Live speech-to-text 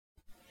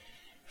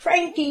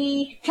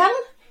Frankie, come.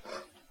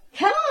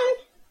 Come on.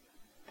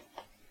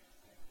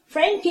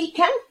 Frankie,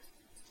 come.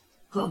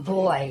 Good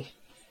boy.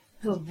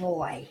 Good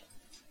boy.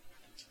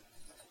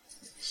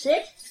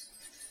 Sit.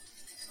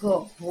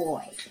 Good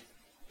boy.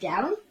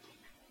 Down.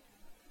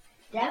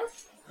 Down.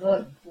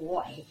 Good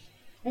boy.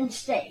 And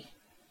stay.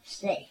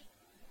 Stay.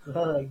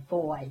 Good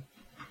boy.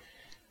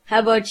 How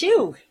about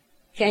you?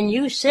 Can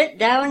you sit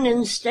down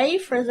and stay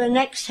for the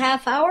next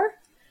half hour?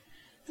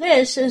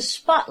 This is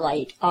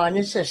Spotlight on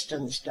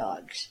Assistance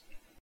Dogs.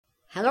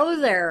 Hello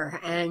there,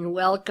 and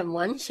welcome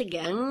once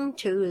again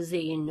to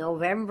the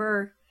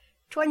November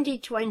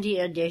 2020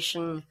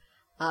 edition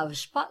of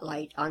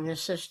Spotlight on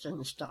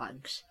Assistance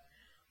Dogs.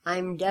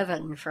 I'm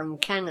Devon from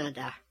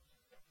Canada.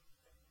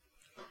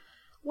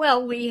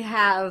 Well, we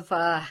have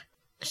a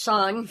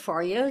song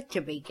for you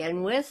to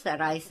begin with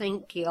that I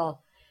think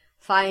you'll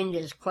find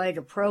is quite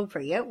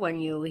appropriate when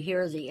you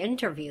hear the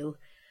interview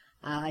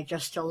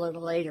just a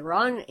little later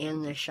on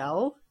in the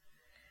show.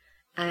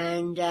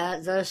 And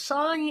the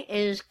song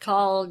is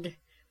called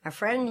A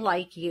Friend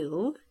Like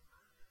You,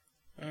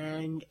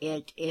 and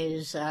it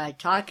is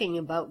talking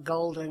about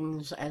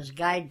Goldens as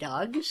guide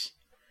dogs.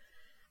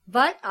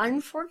 But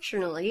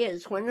unfortunately,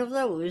 it's one of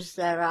those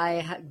that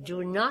I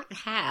do not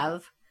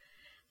have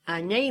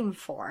a name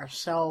for.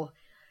 So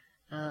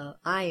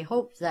I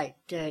hope that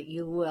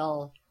you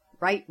will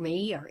write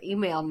me or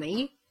email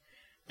me.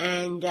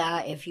 And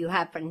if you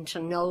happen to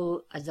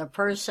know the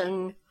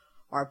person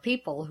or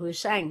people who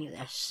sang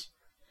this.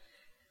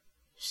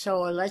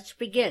 So let's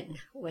begin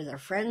with A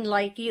Friend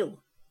Like You.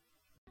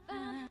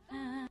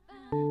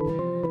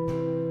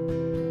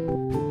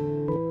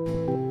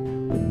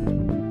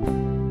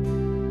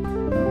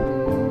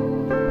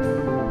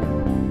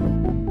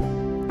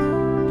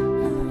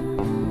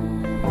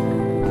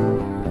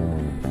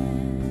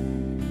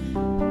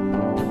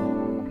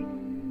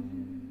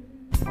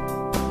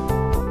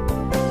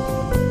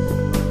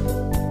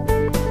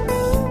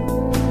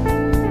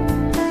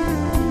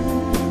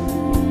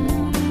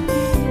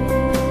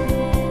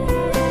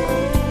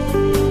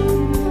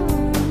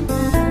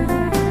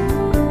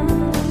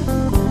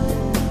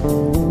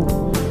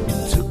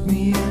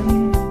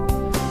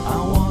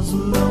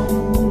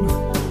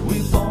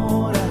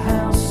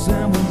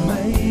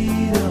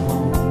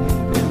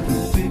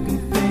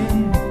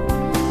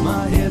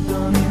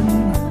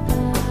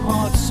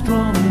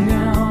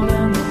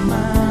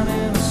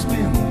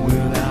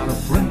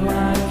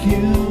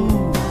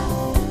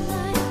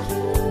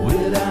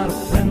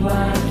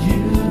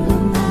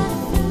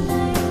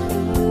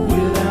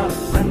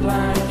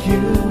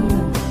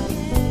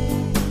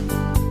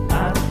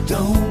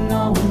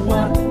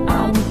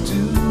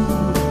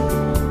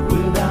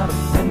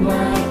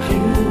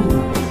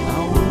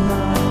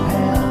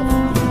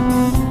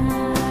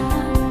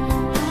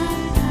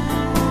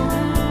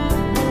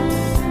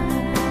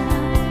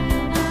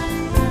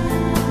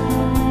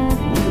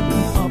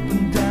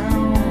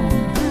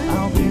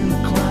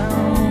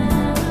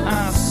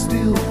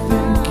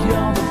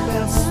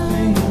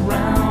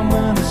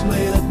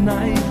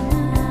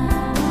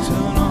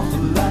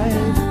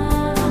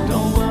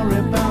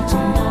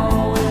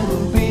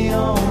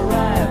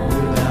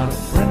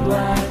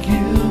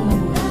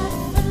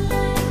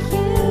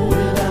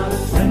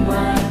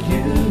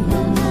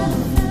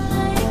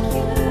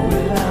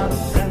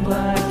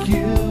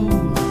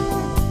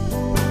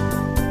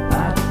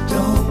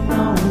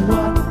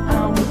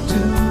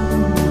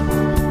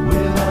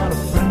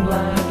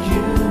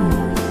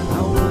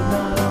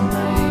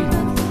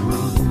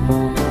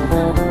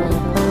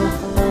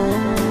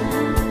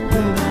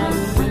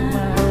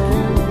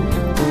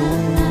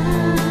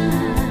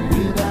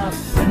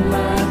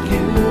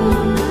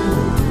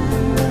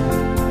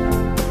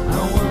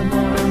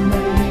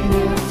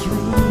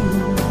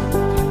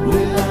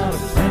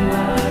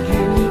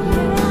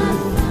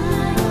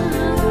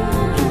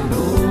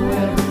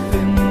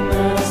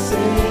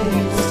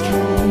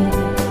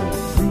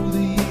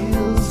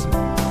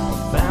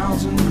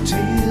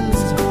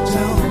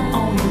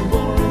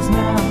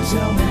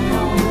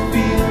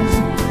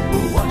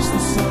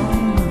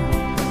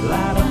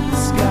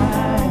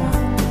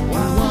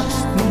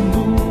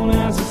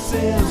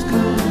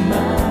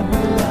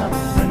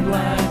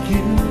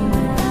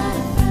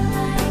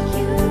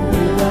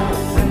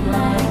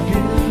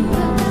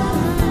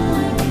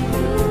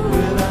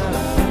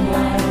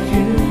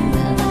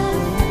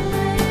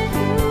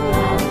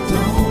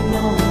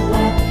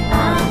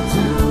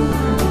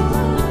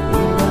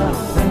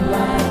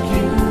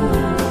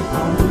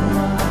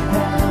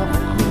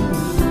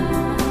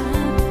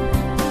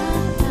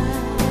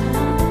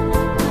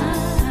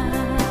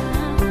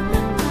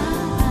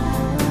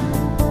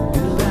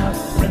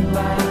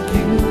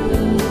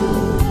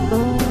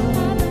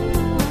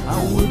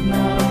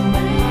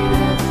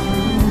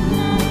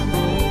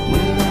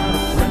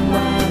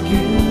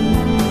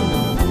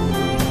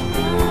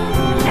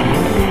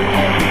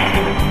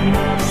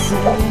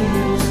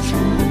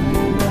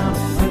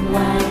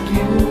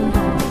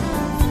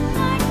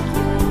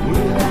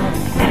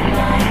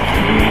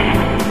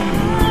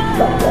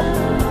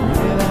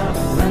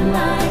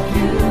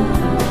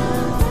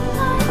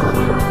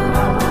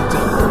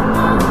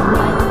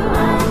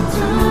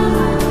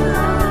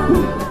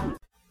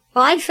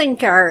 Well, I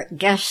think our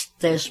guest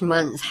this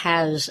month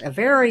has a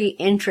very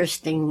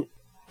interesting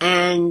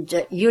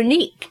and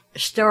unique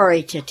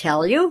story to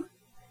tell you.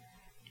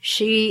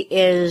 She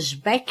is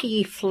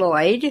Becky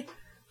Floyd,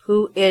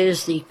 who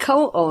is the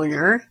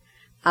co-owner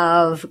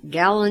of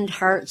Gallant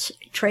Hearts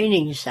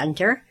Training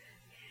Center,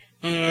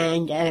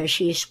 and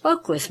she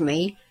spoke with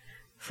me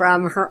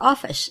from her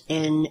office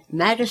in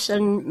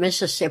Madison,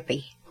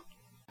 Mississippi.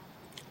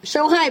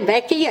 So hi,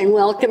 Becky, and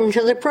welcome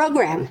to the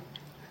program.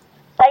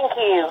 Thank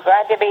you.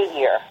 Glad to be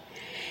here.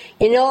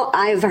 You know,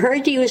 I've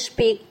heard you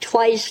speak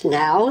twice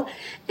now,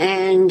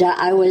 and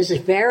I was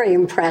very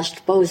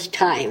impressed both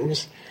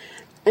times.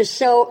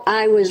 So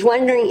I was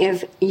wondering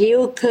if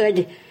you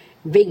could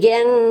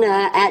begin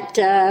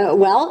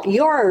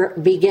your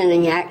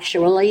beginning,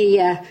 actually.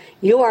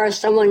 You are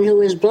someone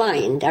who is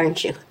blind,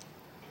 aren't you?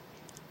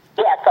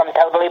 Yes, I'm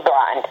totally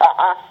blind.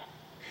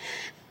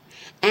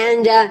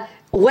 And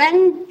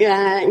when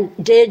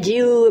did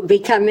you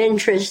become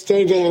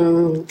interested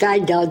in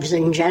guide dogs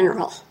in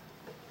general?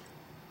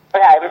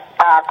 Well,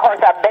 of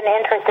course, I've been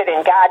interested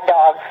in guide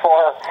dogs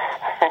for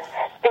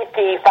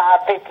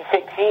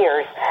 56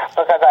 years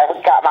because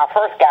I got my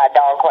first guide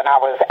dog when I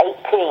was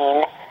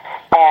 18.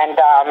 And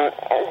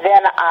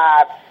then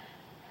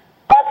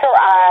after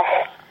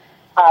I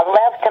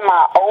left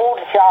my old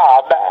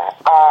job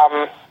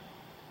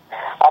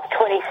of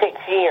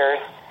 26 years,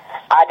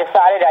 I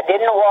decided I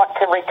didn't want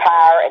to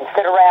retire and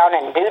sit around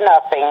and do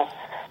nothing,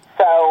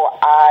 so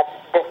I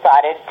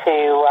decided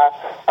to,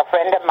 a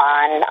friend of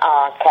mine,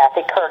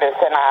 Kathy Curtis,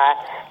 and I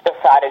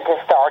decided to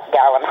start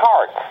Gallant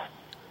Hearts.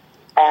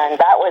 And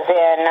that was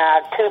in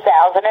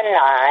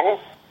 2009,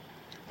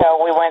 so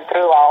we went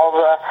through all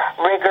the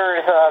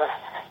rigors of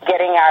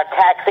getting our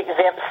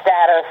tax-exempt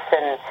status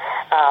and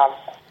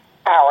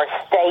our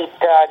state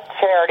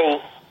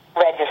charity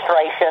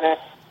registration.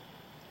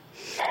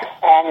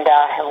 And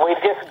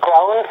we've just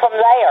grown from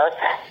there.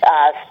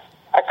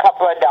 A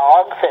couple of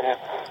dogs and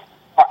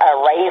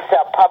raised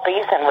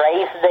puppies and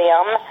raised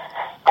them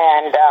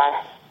and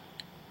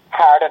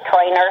hired a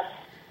trainer.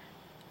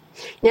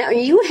 Now,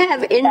 you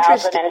have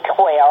interest...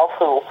 2012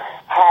 who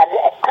had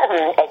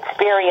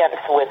experience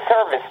with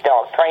service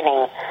dogs,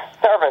 training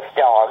service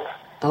dogs.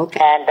 Okay.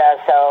 And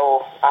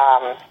so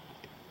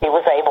he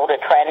was able to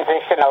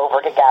transition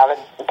over to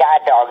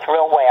guide dogs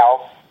real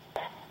well.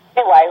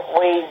 Anyway,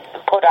 we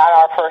put out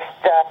our first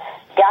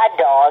guide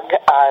dog,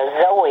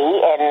 Zoe,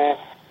 in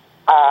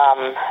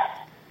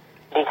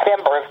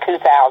December of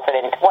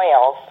 2012.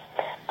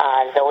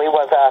 Zoe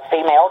was a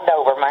female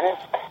Doberman.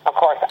 Of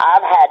course,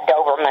 I've had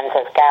Dobermans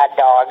as guide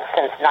dogs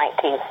since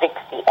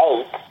 1968.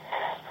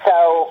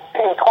 So,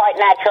 quite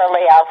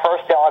naturally, our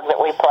first dog that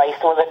we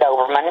placed was a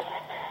Doberman.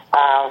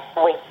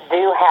 We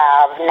do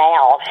have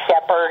now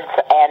Shepherds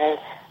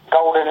and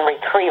Golden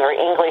Retriever,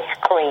 English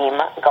cream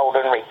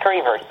Golden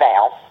Retrievers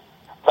now.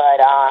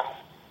 But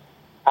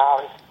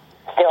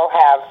still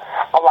have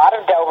a lot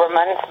of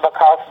Dobermans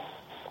because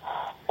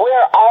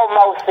we're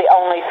almost the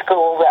only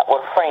school that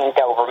would train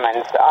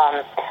Dobermans.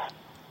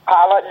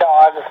 Pilot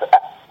Dogs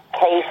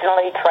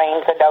occasionally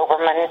trains a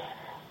Doberman,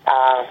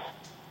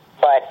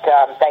 but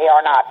they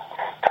are not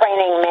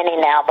training many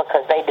now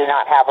because they do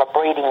not have a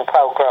breeding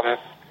program.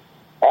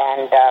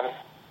 And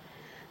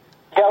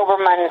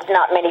Dobermans,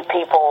 not many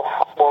people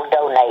will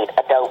donate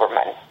a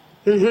Doberman.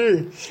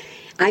 Mm-hmm.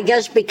 I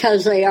guess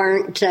because they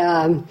aren't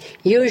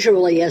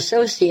usually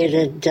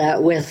associated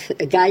with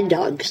guide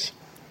dogs.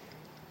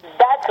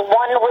 That's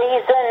one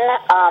reason.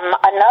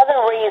 Another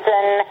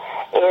reason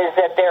is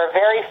that there are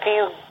very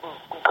few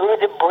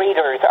good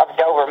breeders of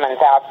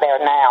Dobermans out there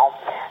now.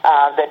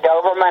 The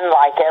Doberman,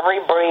 like every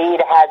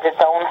breed, has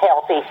its own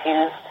health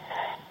issues.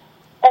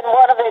 And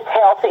one of its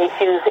health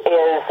issues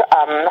is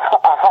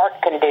a heart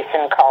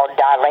condition called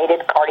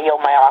dilated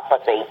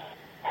cardiomyopathy.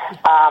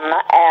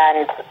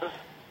 And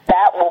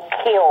that will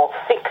kill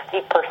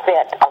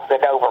 60% of the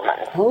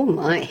Dobermans. Oh,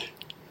 my.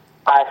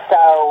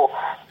 So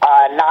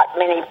not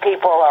many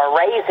people are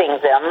raising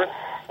them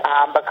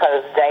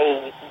because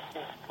they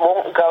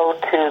won't go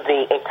to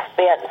the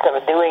expense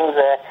of doing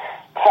the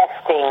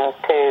testing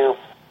to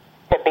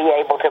be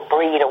able to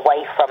breed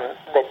away from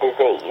the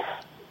disease.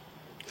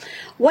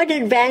 What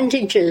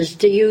advantages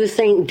do you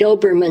think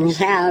Dobermans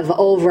have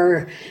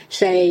over,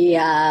 say,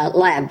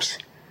 Labs?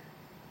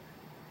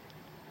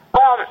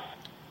 Well,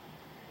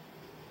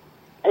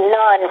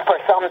 none for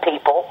some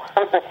people.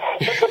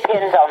 It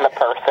depends on the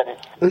person.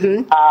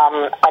 Mm-hmm.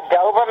 A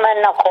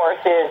Doberman, of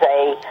course, is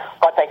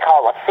what they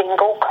call a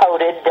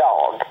single-coated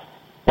dog.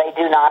 They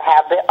do not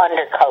have the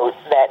undercoat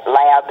that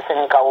Labs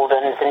and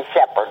Goldens and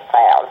Shepherds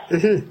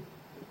have. Mm-hmm.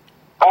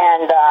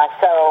 And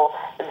so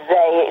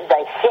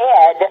they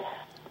shed,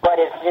 but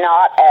it's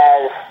not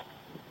as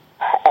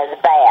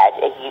bad.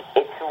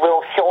 It's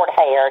real short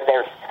hair.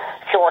 There's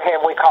short hair,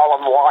 we call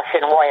them wash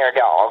and wear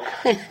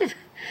dogs.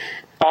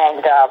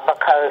 And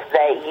because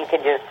you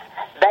can just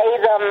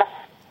bathe them,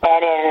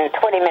 and in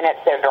 20 minutes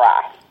they're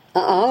dry.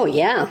 Oh,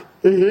 yeah.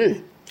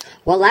 Mm-hmm.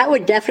 Well, that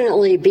would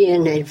definitely be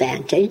an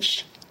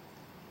advantage.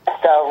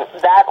 So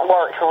that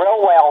works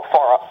real well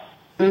for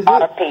a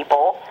lot of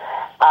people.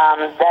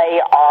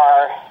 They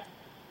are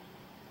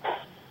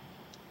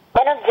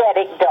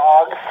energetic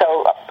dogs,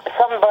 so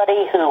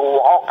somebody who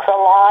walks a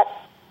lot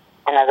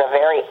and is a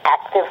very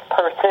active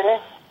person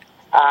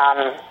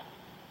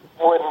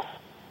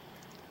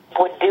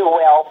would do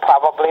well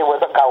probably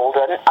with a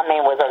golden,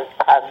 with a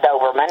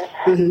Doberman.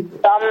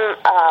 Some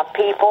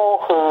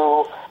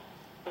people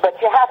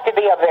but you have to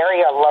be a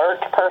very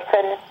alert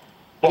person.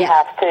 You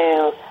have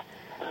to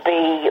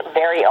be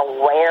very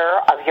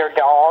aware of your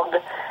dog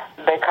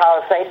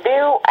because they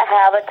do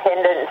have a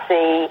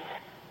tendency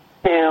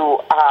to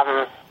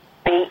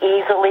be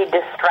easily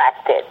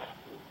distracted.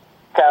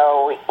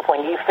 So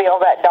when you feel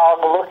that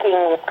dog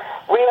looking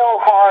real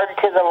hard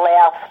to the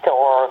left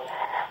or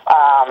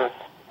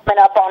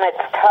coming up on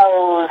its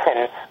toes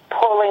and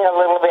pulling a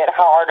little bit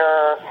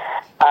harder,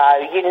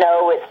 you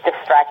know it's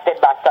distracted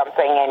by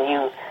something, and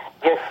you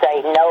just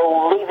say,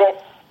 no, leave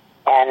it,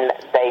 and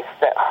they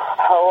say,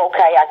 oh,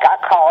 okay, I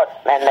got caught,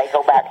 and they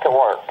go back to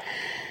work.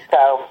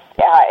 So,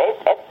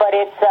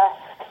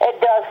 it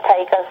does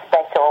take a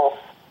special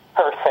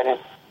person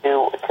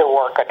to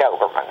work a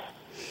Doberman.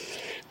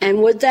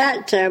 And would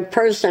that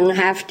person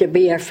have to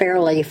be a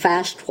fairly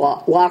fast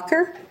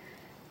walker?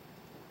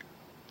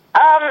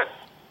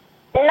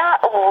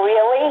 Not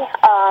really.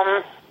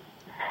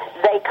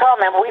 They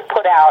come, and we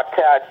put out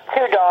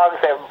two dogs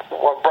that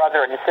were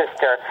brother and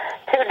sister,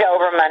 two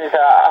Dobermans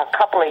a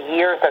couple of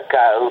years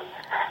ago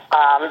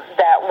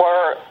that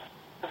were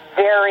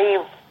very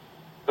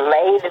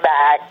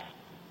laid-back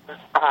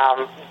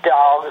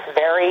dogs,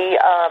 very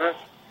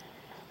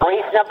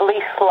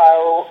reasonably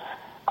slow,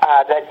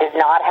 that did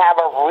not have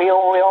a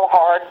real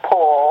hard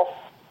pull.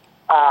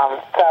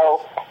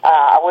 So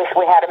I wish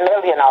we had 1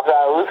 million of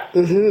those,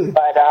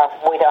 but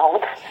we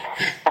don't.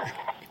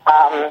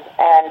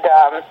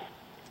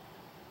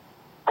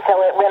 So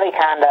it really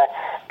kind of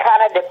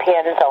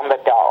depends on the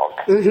dog.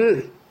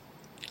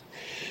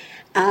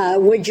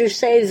 Would you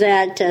say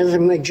that the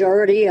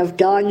majority of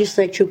dogs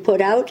that you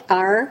put out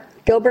are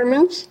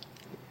Dobermans?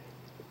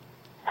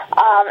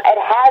 It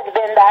has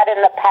been that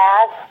in the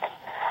past.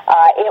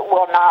 It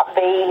will not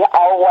be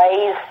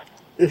always,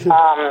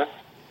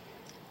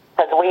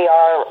 because we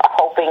are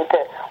hoping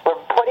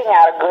we're putting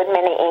out a good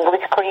many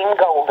English cream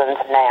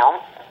Goldens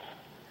now,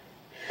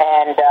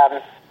 and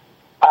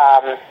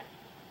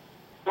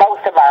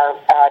most of our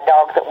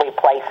dogs that we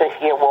place this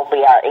year will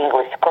be our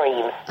English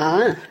creams.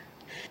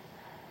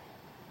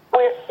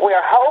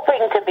 We're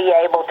hoping to be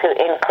able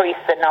to increase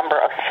the number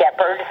of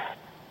shepherds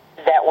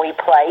that we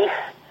place,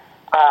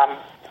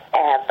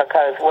 and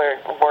because we're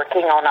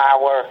working on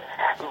our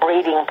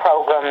breeding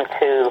program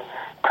to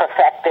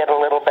perfect it a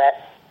little bit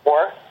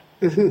more,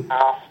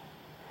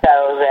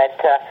 so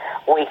that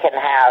we can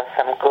have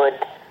some good,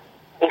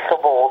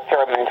 peaceable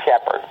German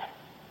shepherds.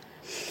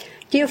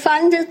 Do you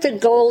find that the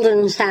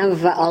Goldens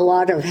have a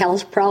lot of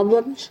health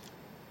problems?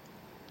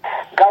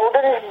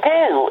 Goldens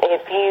do.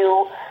 If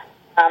you,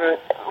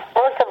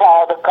 first of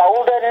all, the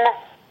Golden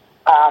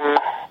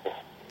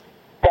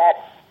that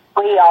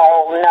we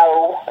all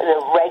know,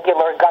 the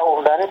regular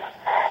Goldens,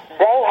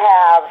 they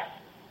have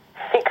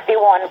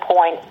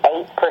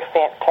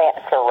 61.8%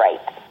 cancer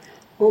rate.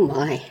 Oh,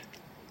 my.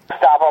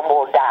 Most of them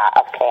will die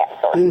of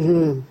cancer.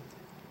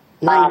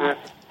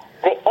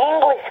 The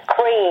English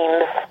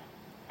creams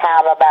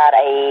have about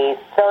a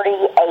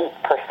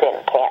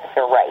 38%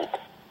 cancer rate.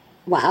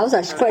 Wow,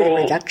 that's quite a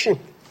reduction.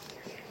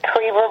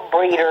 Retriever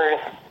breeders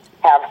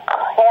have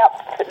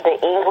kept the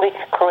English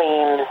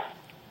creams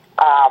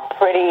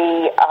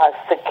pretty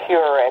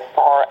secure as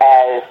far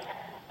as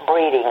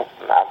breeding.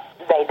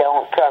 They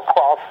don't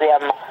cross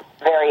them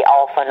very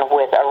often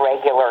with a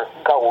regular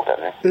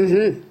Golden.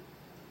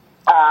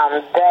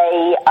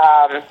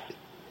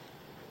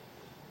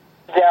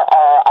 There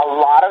are a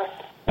lot of,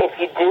 if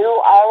you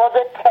do all of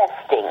the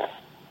testing,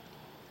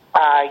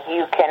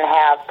 you can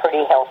have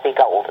pretty healthy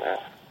Goldens.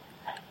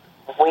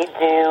 We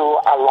do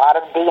a lot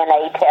of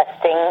DNA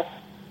testing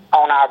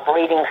on our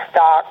breeding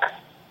stock.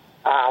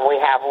 We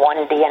have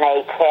one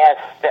DNA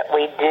test that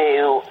we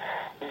do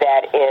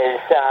that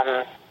is,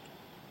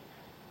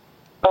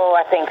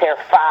 I think there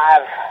are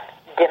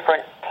 5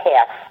 different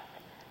tests,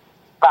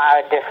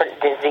 5 different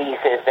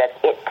diseases that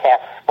it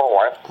tests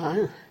for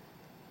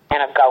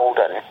in a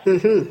Golden.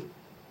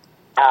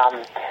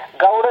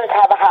 Goldens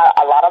have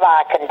a lot of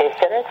eye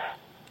conditions,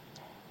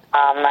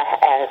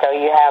 and so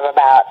you have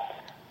about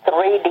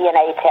 3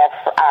 DNA tests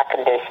for eye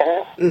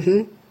conditions.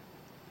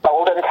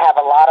 Goldens have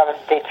a lot of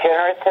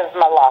degenerative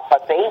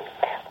myelopathy,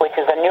 which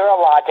is a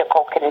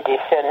neurological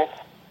condition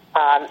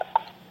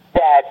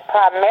that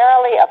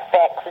primarily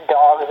affects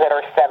dogs that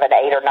are 7,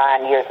 8, or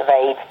 9 years of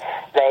age.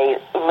 They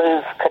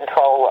lose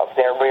control of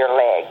their rear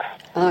legs.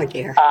 Oh,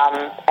 dear.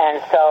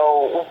 And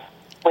so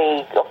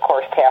we, of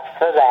course, test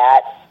for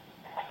that.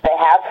 They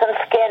have some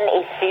skin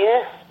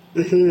issues.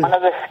 One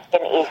of the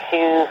skin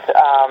issues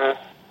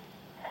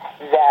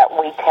that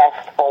we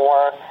test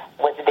for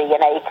with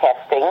DNA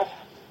testing,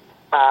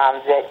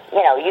 that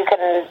you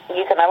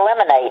can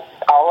eliminate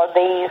all of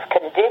these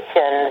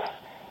conditions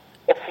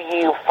if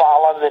you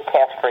follow the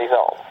test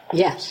results.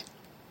 Yes.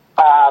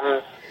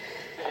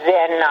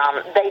 Then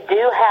they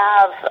do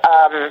have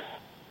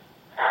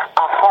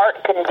a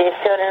heart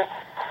condition,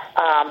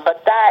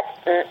 but that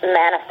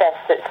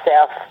manifests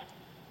itself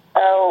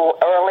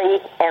early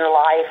in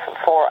life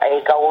for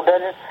a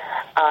golden.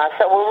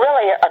 So we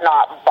really are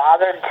not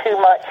bothered too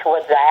much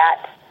with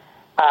that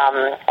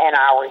and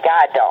our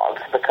guide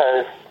dogs,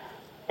 because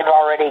they've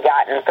already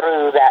gotten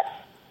through that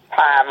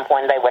time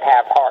when they would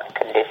have heart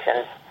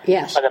conditions.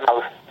 Yes. For the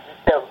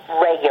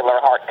regular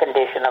heart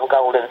condition of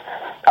goldens.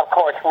 Of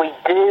course, we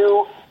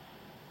do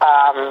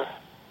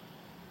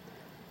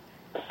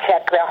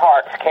check their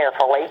hearts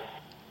carefully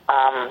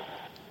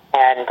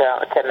and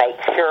to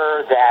make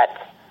sure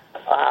that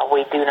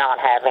we do not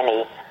have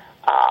any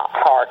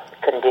heart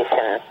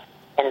condition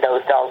in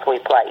those dogs we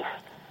place.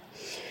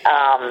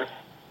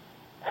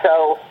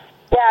 So,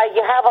 yeah,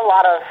 you have a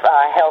lot of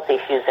health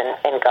issues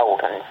in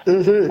Goldens.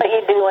 Mm-hmm. But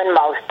you do in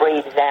most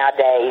breeds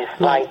nowadays.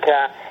 Right. Like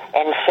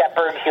in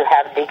Shepherds, you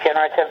have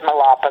degenerative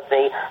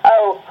myelopathy.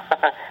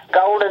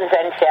 Goldens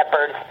and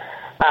Shepherds.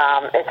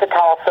 It's a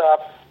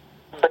toss-up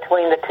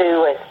between the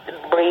two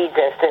breeds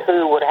as to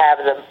who would have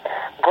the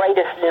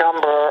greatest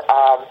number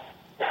of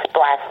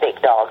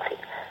spastic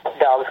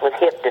dogs with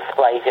hip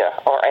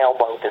dysplasia or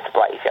elbow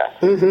dysplasia.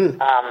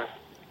 Mm-hmm.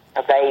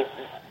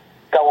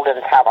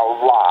 Goldens have a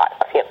lot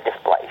of hip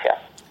dysplasia.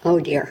 Oh,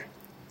 dear.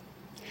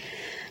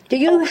 Do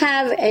you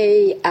have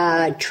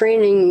a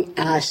training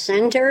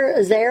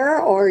center there,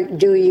 or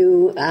do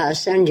you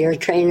send your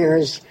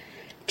trainers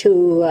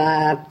to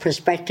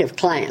prospective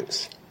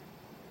clients?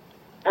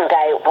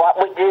 Okay, what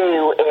we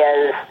do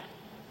is,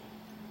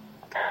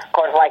 of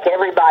course, like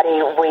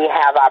everybody, we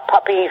have our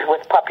puppies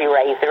with puppy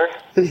raisers.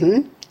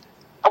 Mm-hmm.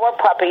 Our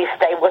puppies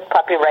stay with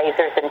puppy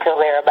raisers until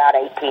they're about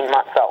 18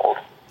 months old.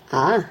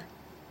 Ah.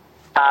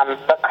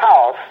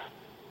 Because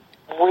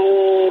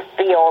we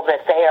feel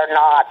that they are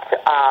not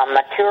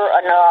mature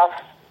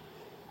enough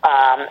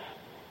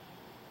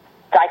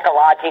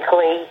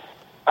psychologically,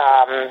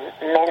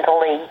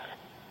 mentally,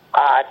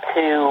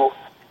 to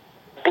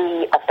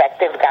be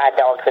effective guide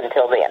dogs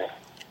until then.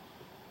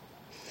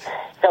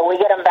 So we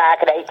get them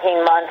back at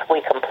 18 months.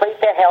 We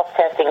complete their health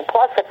testing,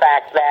 plus the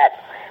fact that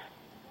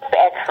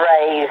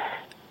x-rays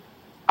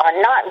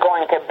are not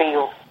going to be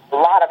a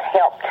lot of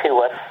help to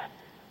us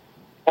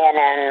in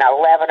an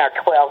 11 or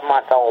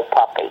 12-month-old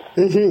puppy.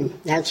 Mm-hmm.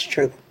 That's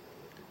true.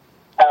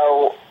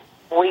 So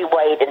we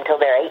wait until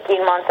they're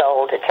 18 months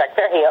old to check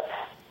their hips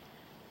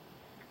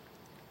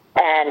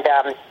and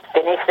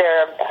finish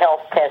their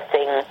health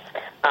testing,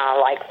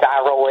 like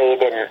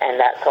thyroid and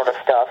that sort of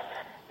stuff.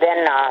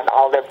 Then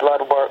all their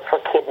blood work for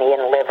kidney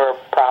and liver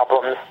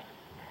problems.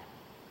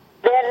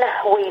 Then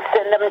we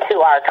send them to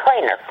our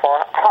trainer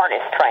for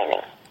harness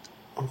training.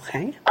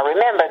 Okay. I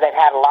remember they've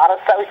had a lot of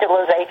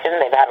socialization,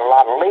 they've had a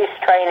lot of leash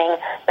training,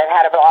 they've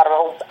had a lot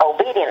of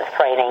obedience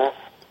training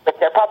with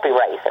their puppy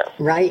raiser.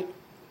 Right.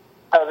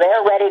 So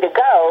they're ready to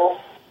go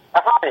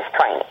for harness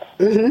training.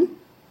 Mm-hmm.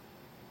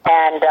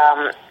 And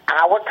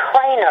our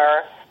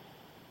trainer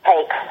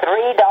takes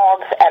 3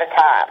 dogs at a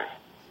time,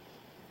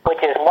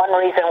 which is one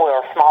reason we're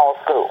a small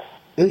school.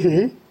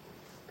 Mm-hmm.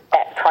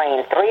 That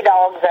trains 3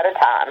 dogs at a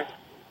time,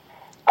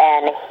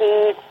 and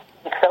he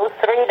takes those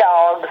 3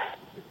 dogs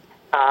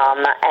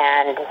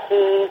and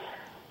he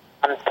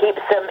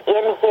keeps them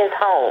in his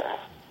home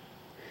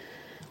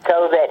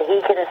so that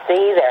he can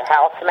see their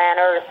house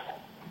manners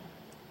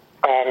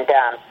and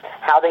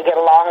how they get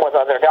along with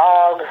other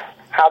dogs,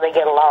 how they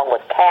get along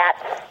with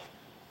cats.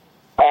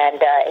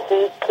 And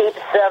he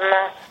keeps them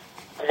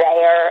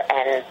there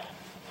and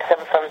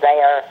some from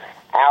there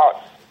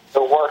out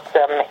to work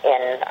them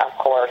in, of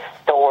course,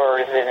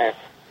 stores and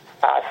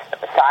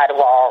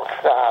sidewalks,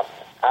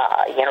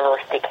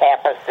 university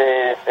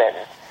campuses, and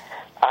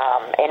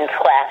in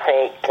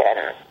traffic,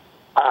 and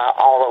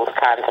all those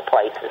kinds of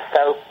places.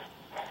 So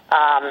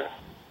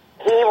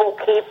he will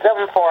keep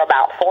them for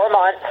about 4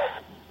 months,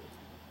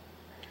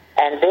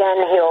 and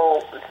then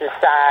he'll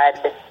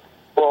decide,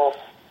 we'll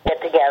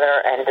get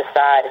together and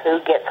decide who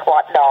gets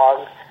what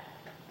dog.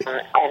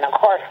 And of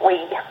course,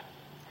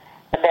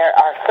 there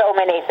are so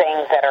many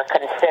things that are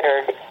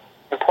considered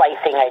in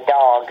placing a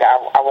dog.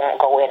 I won't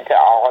go into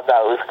all of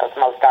those because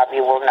most of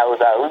you will know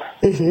those.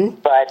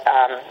 Mm-hmm. But,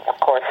 of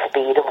course,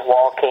 speed of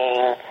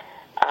walking,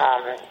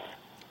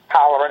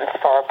 tolerance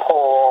for a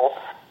pull,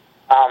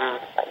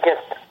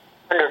 just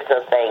hundreds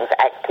of things,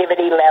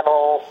 activity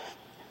level.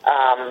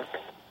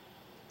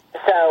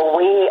 So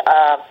we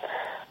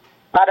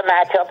got to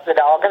match up the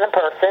dog and the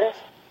person.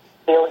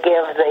 He'll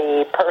give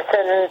the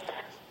person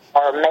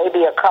or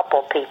maybe a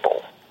couple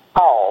people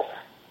call,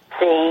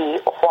 see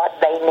what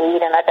they need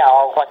in a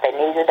dog, what they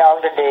need the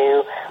dog to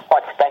do,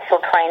 what special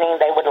training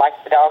they would like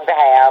the dog to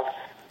have.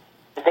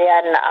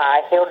 Then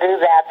he'll do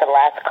that the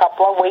last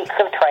couple of weeks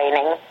of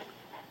training.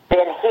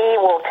 Then he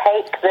will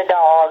take the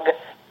dog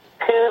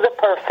to the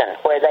person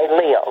where they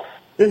live.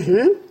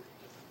 Mm-hmm.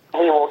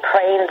 He will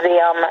train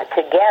them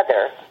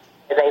together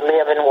where they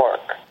live and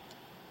work.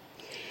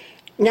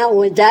 Now,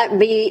 would that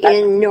be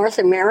in North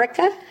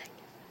America?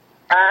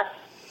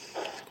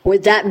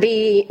 Would that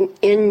be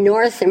in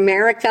North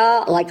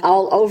America, like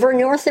all over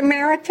North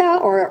America,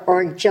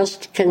 or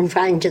just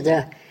confined to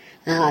the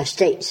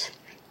States?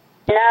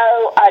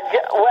 No,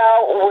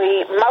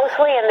 we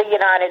mostly in the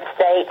United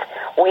States.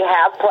 We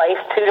have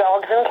placed 2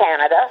 dogs in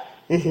Canada.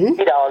 Mm-hmm.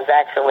 2 dogs,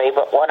 actually,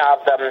 but one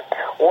of them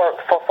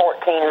worked for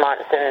 14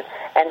 months, and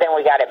then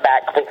we got it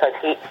back because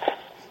she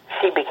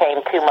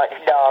became too much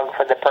dog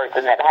for the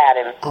person that had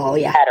him. Oh,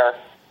 yeah. Had her.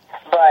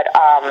 But,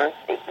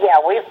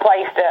 we've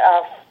placed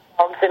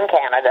dogs in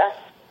Canada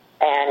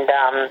and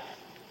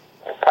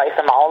placed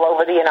them all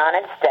over the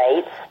United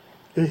States.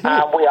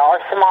 Mm-hmm. We are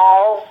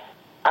small.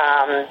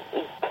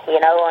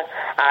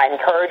 I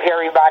encourage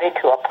everybody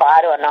to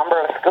apply to a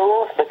number of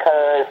schools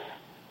because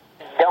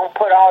don't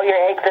put all your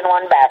eggs in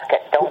one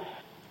basket. Don't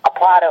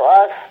apply to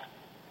us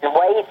and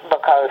wait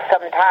because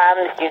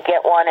sometimes you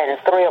get one in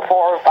 3 or 4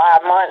 or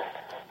 5 months.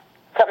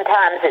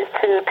 Sometimes it's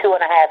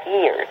 2.5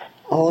 years.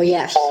 Oh,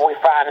 yes. Before we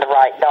find the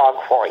right dog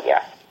for you.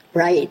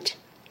 Right.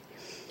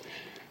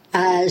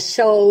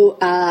 So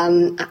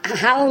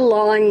how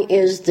long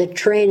is the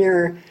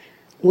trainer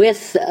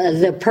with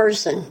the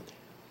person?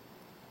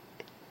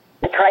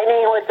 The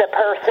training with the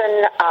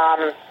person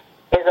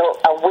is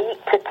a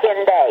week to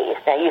 10 days.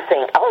 Now you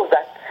think,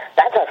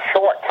 that's a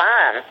short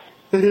time.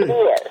 Mm-hmm. It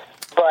is.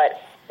 But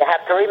you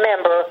have to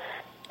remember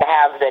to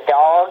have the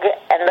dog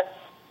and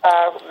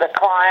the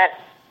client,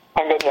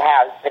 and then you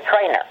have the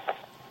trainer.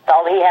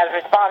 All he has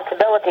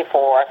responsibility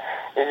for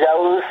is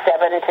those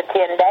 7 to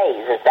 10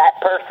 days is that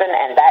person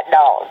and that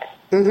dog.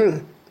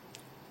 Mm-hmm.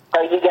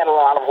 So you get a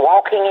lot of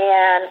walking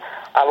in,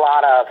 a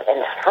lot of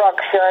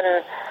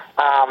instruction.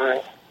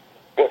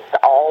 It's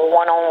all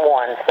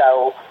one-on-one.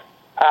 So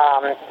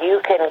you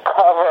can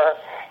cover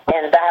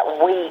in that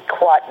week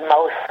what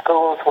most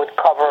schools would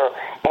cover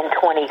in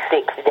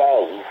 26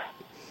 days.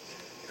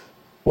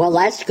 Well,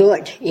 that's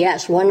good.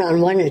 Yes,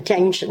 one-on-one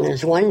attention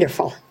is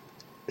wonderful.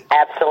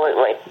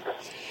 Absolutely.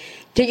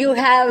 Do you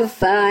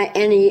have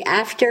any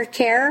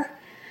aftercare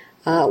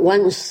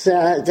once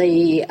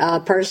the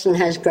person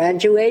has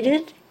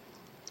graduated?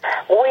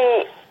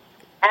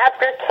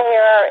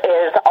 Aftercare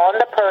is on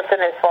the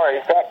person as far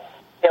as vet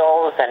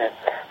bills and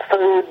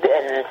food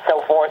and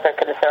so forth are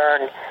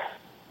concerned.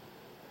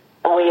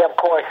 We, of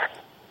course,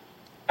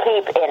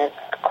 keep in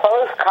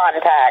close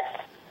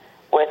contact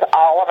with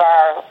all of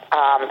our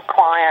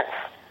clients,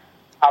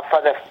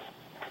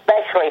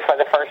 especially for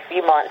the first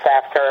few months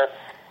after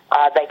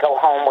they go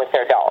home with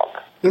their dog.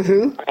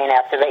 Mm-hmm. I mean,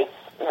 after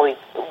we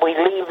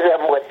leave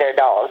them with their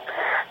dog.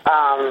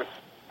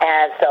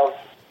 And so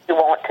we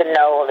want to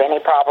know of any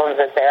problems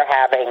that they're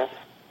having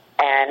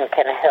and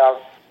can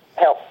help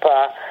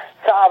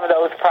solve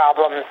those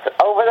problems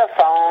over the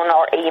phone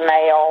or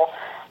email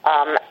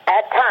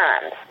at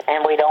times.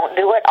 And we don't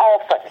do it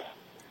often.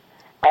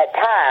 At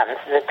times,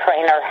 the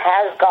trainer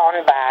has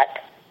gone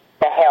back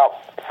to help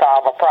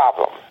solve a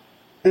problem.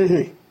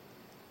 Mm-hmm.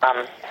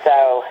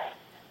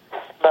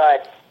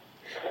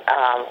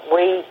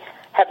 We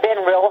have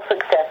been real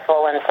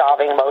successful in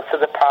solving most of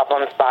the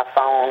problems by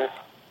phone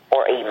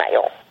or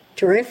email.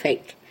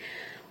 Terrific.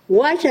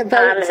 What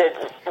about... Sometimes it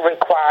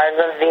requires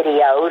a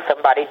video,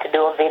 somebody to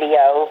do a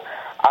video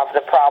of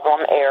the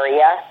problem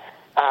area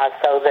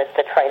so that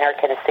the trainer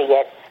can see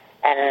it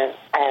and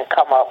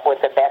come up with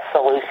the best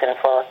solution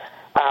for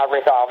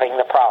resolving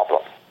the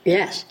problem.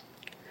 Yes.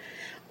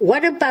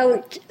 What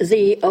about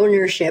the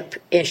ownership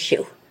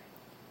issue?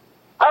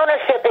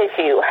 Ownership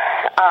issue.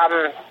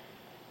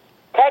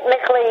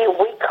 Technically,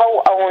 we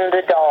co-own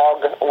the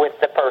dog with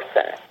the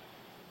person.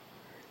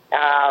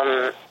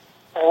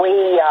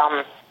 We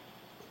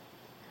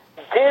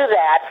do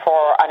that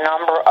for a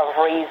number of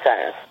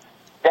reasons.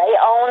 They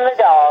own the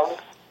dog,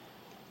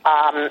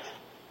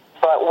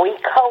 but we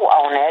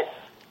co-own it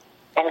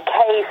in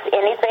case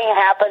anything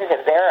happens.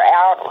 If they're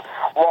out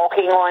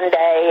walking one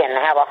day and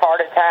have a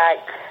heart attack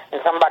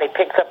and somebody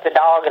picks up the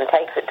dog and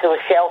takes it to a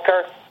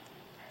shelter,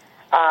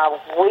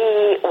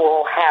 we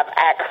will have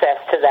access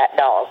to that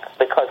dog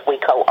because we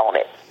co-own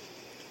it.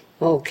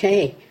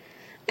 Okay.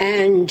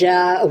 And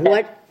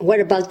what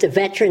about the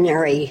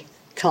veterinary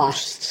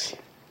costs?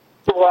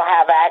 We'll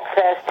have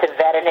access to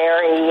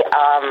veterinary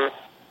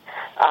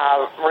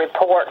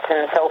reports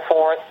and so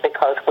forth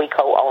because we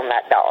co-own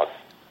that dog.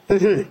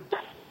 Mm-hmm.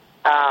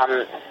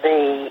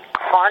 The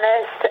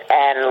harness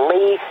and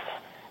leash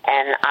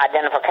and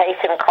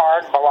identification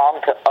card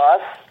belong to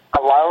us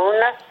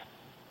alone.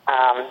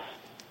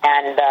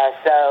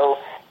 So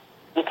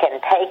you can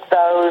take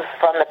those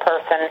from the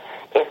person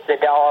if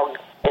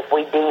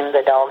we deem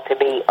the dog to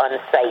be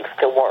unsafe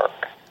to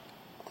work.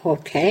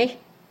 Okay.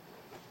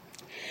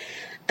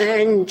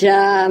 And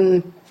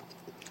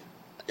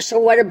so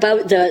what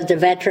about the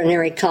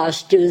veterinary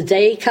costs? Does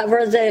the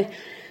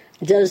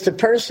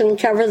person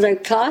cover the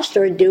cost,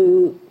 or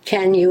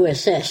can you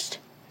assist?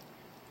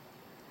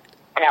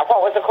 Now,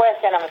 what was the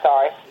question? I'm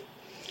sorry.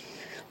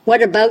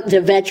 What about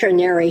the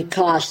veterinary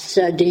costs?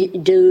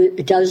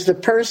 Does the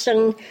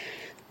person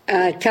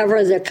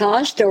cover the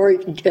cost, or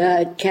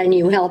can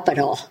you help at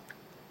all?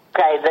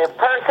 Okay, the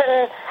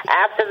person,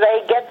 after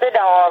they get the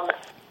dog,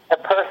 the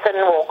person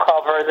will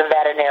cover the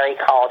veterinary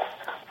costs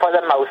for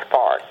the most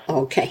part.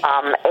 Okay.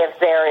 If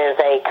there is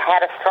a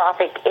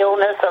catastrophic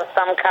illness of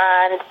some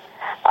kind,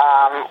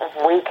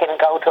 we can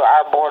go to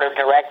our board of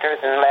directors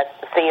and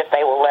see if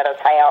they will let us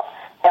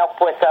help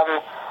with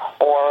them.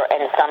 Or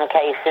in some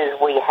cases,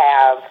 we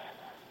have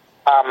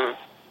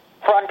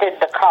fronted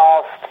the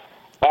cost,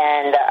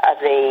 and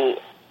the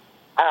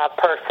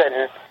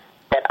person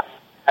that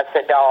has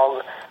the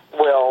dog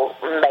will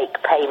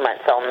make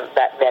payments on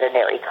that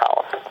veterinary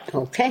cost.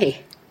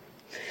 Okay.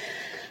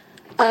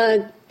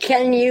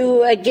 Can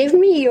you give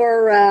me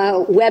your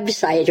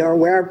website, or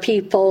where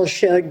people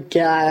should,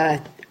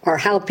 or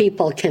how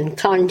people can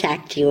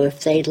contact you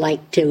if they'd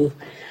like to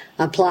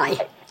apply?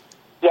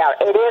 Yeah,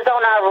 it is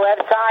on our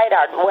website.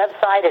 Our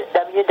website is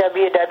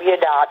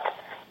www.gallant,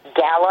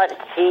 GALLANTHEARTS,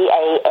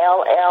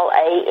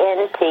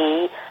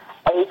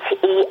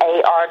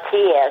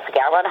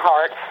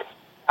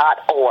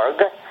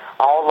 GallantHearts.org,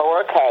 all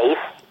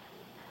lowercase.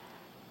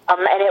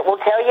 And it will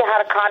tell you how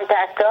to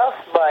contact us,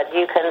 but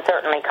you can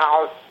certainly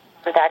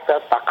contact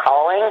us by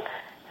calling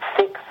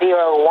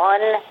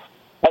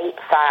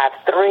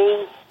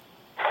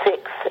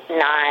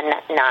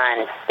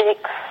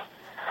 601-853-6996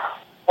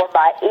 or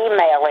by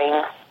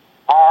emailing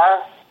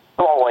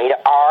rfloyd,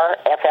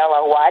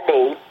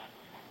 RFLOYD,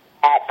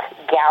 at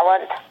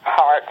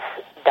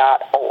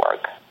gallanthearts.org.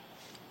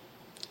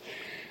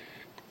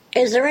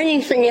 Is there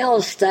anything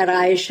else that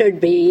I should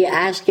be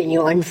asking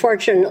you?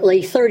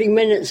 Unfortunately, 30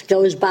 minutes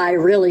goes by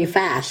really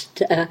fast.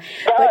 Doesn't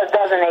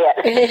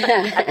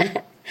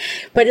it?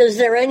 But is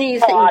there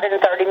anything... A lot in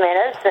 30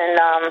 minutes, and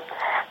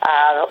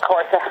of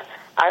course,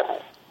 I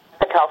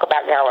could talk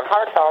about Gallant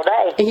Hearts all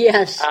day.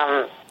 Yes.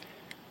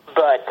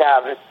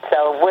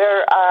 So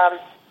we're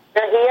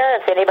here.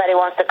 If anybody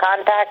wants to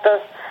contact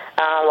us,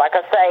 like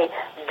I say,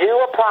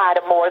 do apply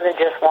to more than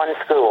just one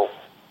school.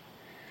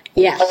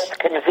 Yes. So it's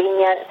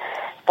convenient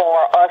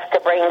for us to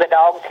bring the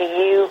dog to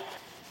you,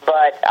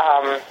 but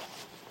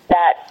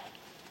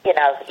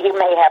you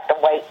may have to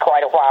wait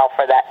quite a while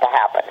for that to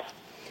happen.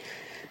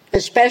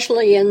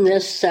 Especially in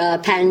this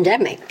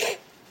pandemic.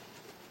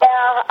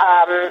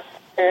 Yeah,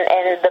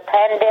 in the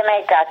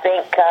pandemic, I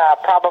think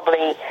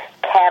probably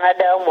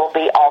Canada will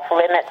be off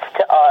limits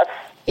to us.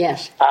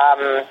 Yes.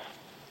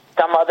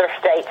 Some other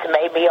states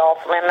may be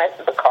off limits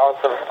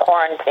because of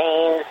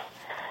quarantines.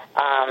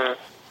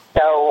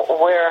 So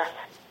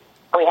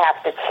we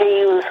have to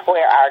choose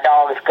where our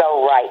dogs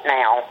go right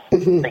now,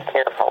 very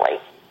carefully.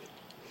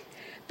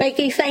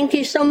 Becky, thank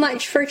you so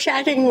much for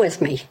chatting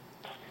with me.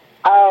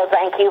 Oh,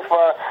 thank you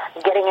for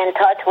getting in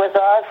touch with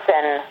us,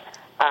 and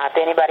if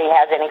anybody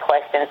has any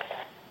questions,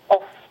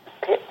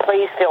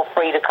 please feel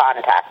free to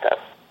contact us.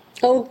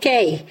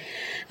 Okay.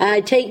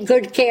 Take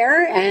good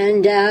care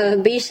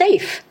and be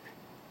safe.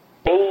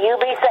 You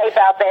be safe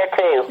out there,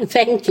 too.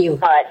 Thank you.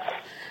 Much.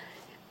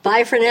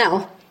 Bye for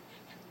now.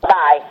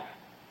 Bye.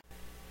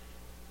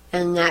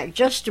 And that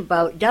just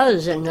about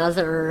does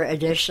another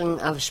edition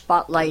of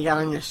Spotlight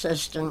on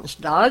Assistance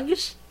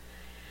Dogs.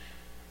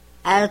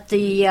 At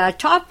the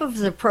top of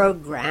the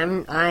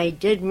program, I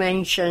did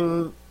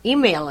mention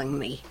emailing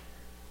me.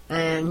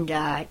 And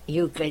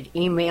you could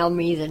email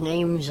me the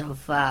names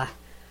of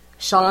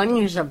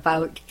songs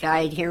about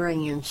guide,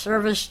 hearing, and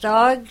service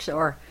dogs,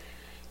 or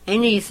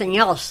anything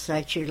else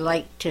that you'd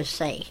like to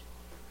say.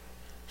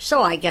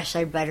 So I guess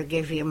I'd better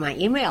give you my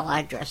email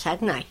address,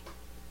 hadn't I?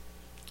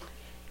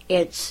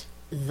 It's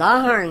The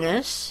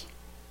Harness,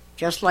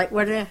 just like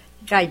what a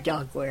guide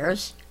dog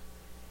wears,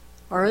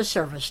 or a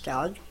service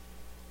dog,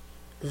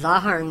 The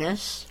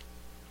Harness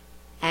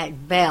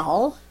at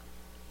Bell,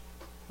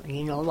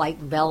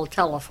 like Bell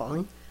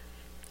Telephone,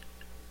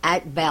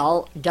 at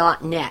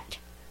bell.net.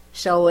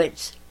 So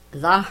it's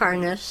The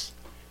Harness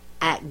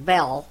at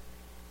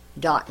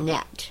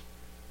bell.net.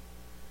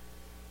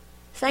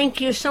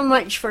 Thank you so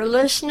much for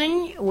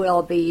listening.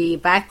 We'll be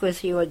back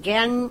with you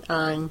again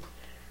on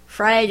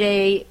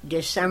Friday,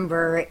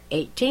 December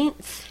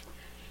 18th,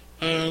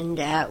 and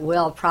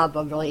we'll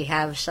probably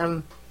have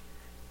some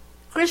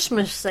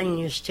Christmas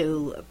things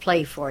to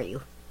play for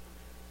you.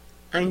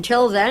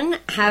 Until then,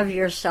 have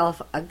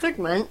yourself a good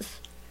month,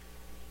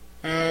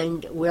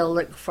 and we'll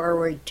look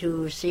forward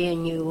to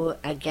seeing you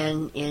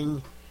again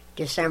in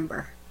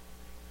December.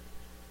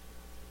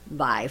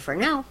 Bye for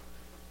now.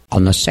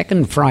 On the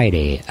second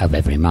Friday of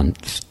every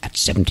month at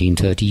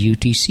 17:30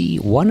 UTC,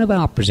 one of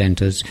our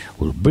presenters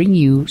will bring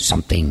you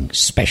something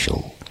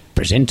special,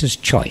 Presenter's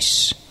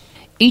Choice.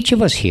 Each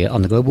of us here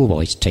on the Global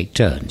Voice take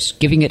turns,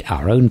 giving it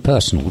our own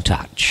personal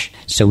touch.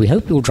 So we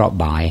hope you'll drop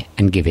by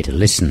and give it a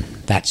listen.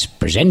 That's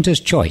Presenter's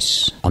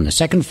Choice on the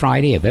second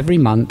Friday of every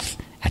month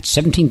at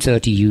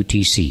 17:30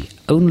 UTC,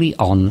 only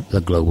on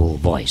the Global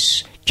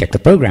Voice. Check the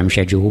program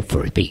schedule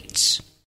for repeats.